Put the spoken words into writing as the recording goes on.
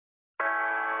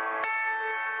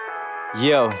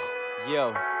Yo,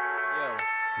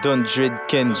 Dondued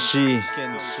Kenji.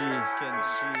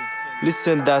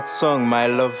 Listen that song, my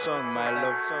love.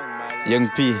 Young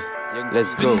P,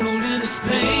 let's go. Been holding this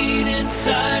pain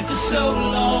inside for so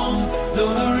long,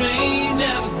 though the rain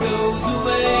never goes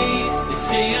away. They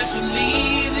say I should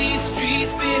leave these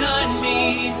streets behind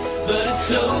me, but it's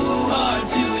so hard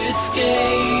to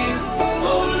escape.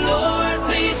 Oh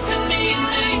Lord, please send me an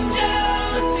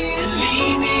angel to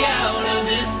lead me out of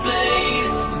this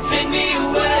place and take me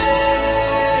away,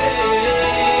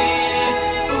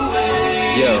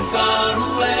 far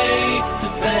away to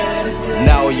better days.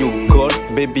 Now you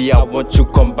gone, baby, I want you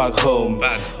come back home.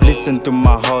 Listen to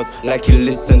my heart like you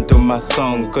listen to my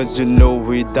song. Cause you know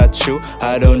without you,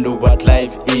 I don't know what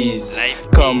life is.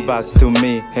 Come back to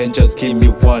me and just give me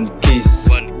one kiss.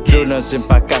 L'eau non j'aime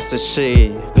pas qu'à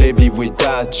sécher, baby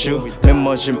without you. Mais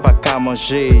moi j'aime pas qu'à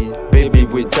manger, baby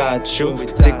without you.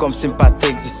 C'est comme si pas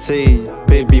t'existais,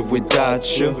 baby without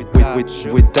you.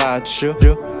 Without you,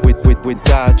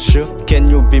 without you. Can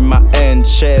you be my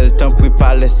angel? T'en prie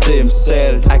pas laisser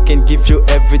m'sel. I can give you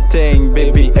everything,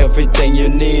 baby, everything you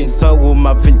need. Sans ou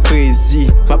ma vie crazy,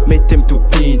 ma mettem tout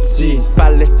pity. Pas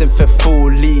laisser m'faire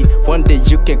folie. One day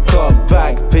you can come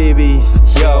back, baby.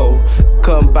 Yo,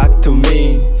 come back to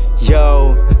me.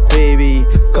 Yo, baby,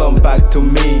 come back to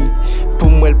me. Pour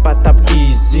moi, le pas tap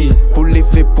easy. Pour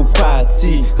lever, pour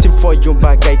partir. Si m'fò yon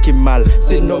bagay qui mal,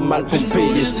 c'est normal pour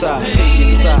payer ça.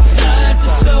 Inside for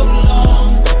so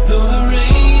long, though the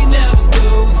rain never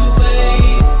goes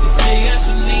away. They say I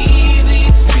should leave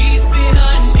these streets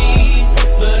behind me,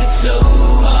 but it's so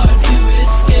hard to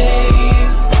escape.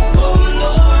 Oh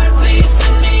Lord, please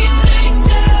send me an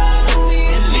angel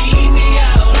to lead me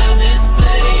out of this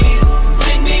place and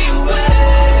take me away,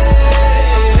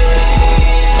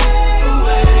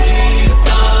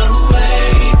 far away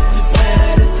to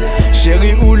better days.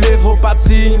 Chérie, ou levo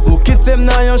pati, ou quitte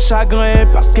m'nan yon chagrin,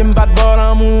 parce que m'bat bon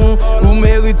amour, ou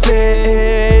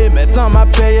mérité. Maintenant m'a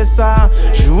payé ça,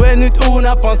 jouer nuit ou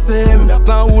n'a pensé,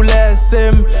 maintenant ou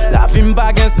laissé. La vie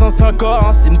m'ba gen sens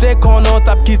encore, si m'te konon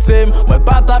tap quitté. Moi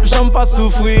pas tap j'aime pas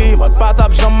souffrir, moi pas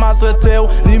tap j'aime maltraiter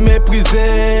ni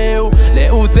mépriser.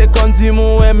 Les ou te kon di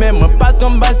mon aimé, moi pas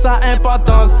comme ba sa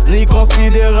importance, ni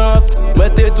considérance. Moi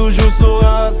t'es toujours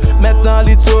sourance, maintenant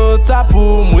li tout tap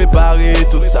pour m'réparer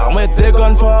tout ça. Moi t'es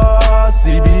kon force,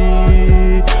 si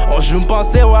bi. On joue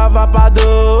m'penser ou va pas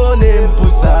donner pour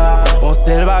ça. On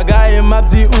s'est le bagaille m'a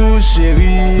dit ou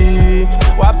chérie.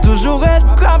 Ou toujours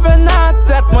être gravé dans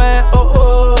tête moi, oh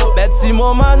oh. Bête si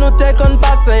moment nous t'es qu'on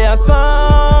passer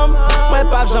ensemble. Moi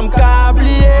pas j'aime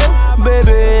qu'oublier,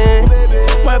 bébé.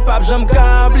 Moi pas j'aime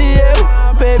qu'oublier,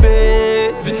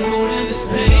 bébé. Been holding this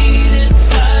pain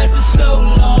inside for so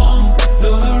long,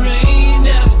 though the rain